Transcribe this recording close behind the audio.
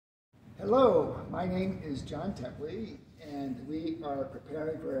Hello, my name is John Teply, and we are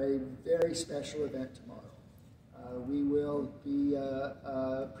preparing for a very special event tomorrow. We will be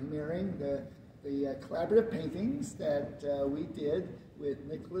premiering the collaborative paintings that we did with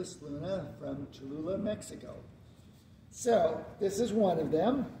Nicolas Luna from Cholula, Mexico. So this is one of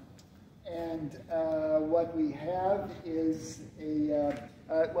them, and what we have is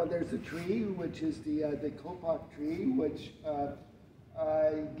well, there's a tree, which is the kopok tree, which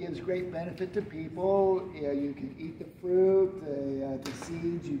gives great benefit to people. You can eat the fruit, the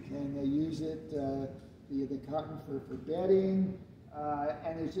seeds. You can use it, the cotton for bedding,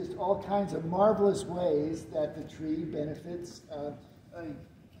 and there's just all kinds of marvelous ways that the tree benefits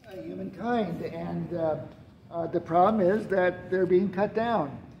humankind. And the problem is that they're being cut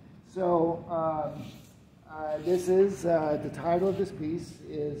down. So this is the title of this piece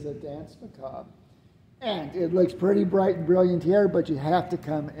is A Dance Macabre. And it looks pretty bright and brilliant here, but you have to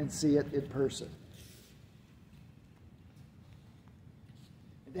come and see it in person.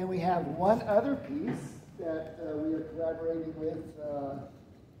 And then we have one other piece that we are collaborating with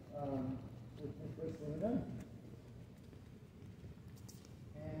Nicolas Luna.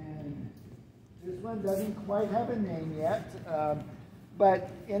 And this one doesn't quite have a name yet, but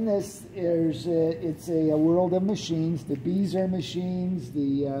in this, it's a world of machines. The bees are machines.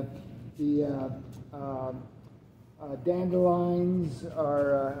 The dandelions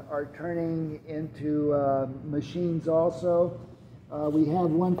are turning into machines also. We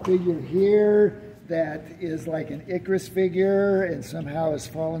have one figure here that is like an Icarus figure and somehow has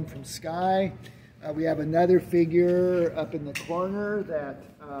fallen from sky. We have another figure up in the corner that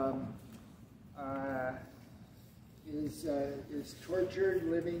is tortured,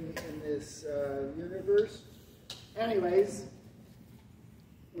 living in this universe. Anyways,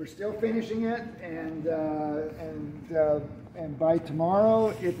 we're still finishing it, and by tomorrow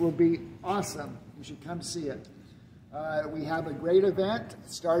it will be awesome. You should come see it. We have a great event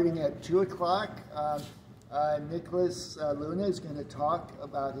starting at 2 o'clock. Nicolas Luna is going to talk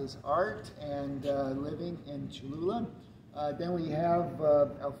about his art and living in Cholula. Then we have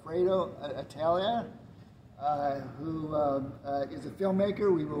Alfredo Italia, who is a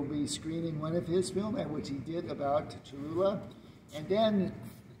filmmaker. We will be screening one of his films, which he did about Cholula. And then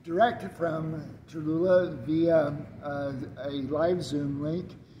direct from Cholula via a live Zoom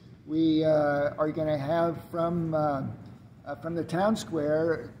link, we are going to have from the town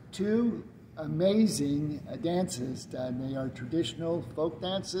square 2 amazing dances done. They are traditional folk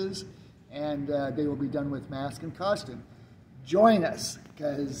dances, and they will be done with mask and costume. Join us,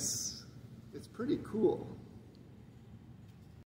 because it's pretty cool.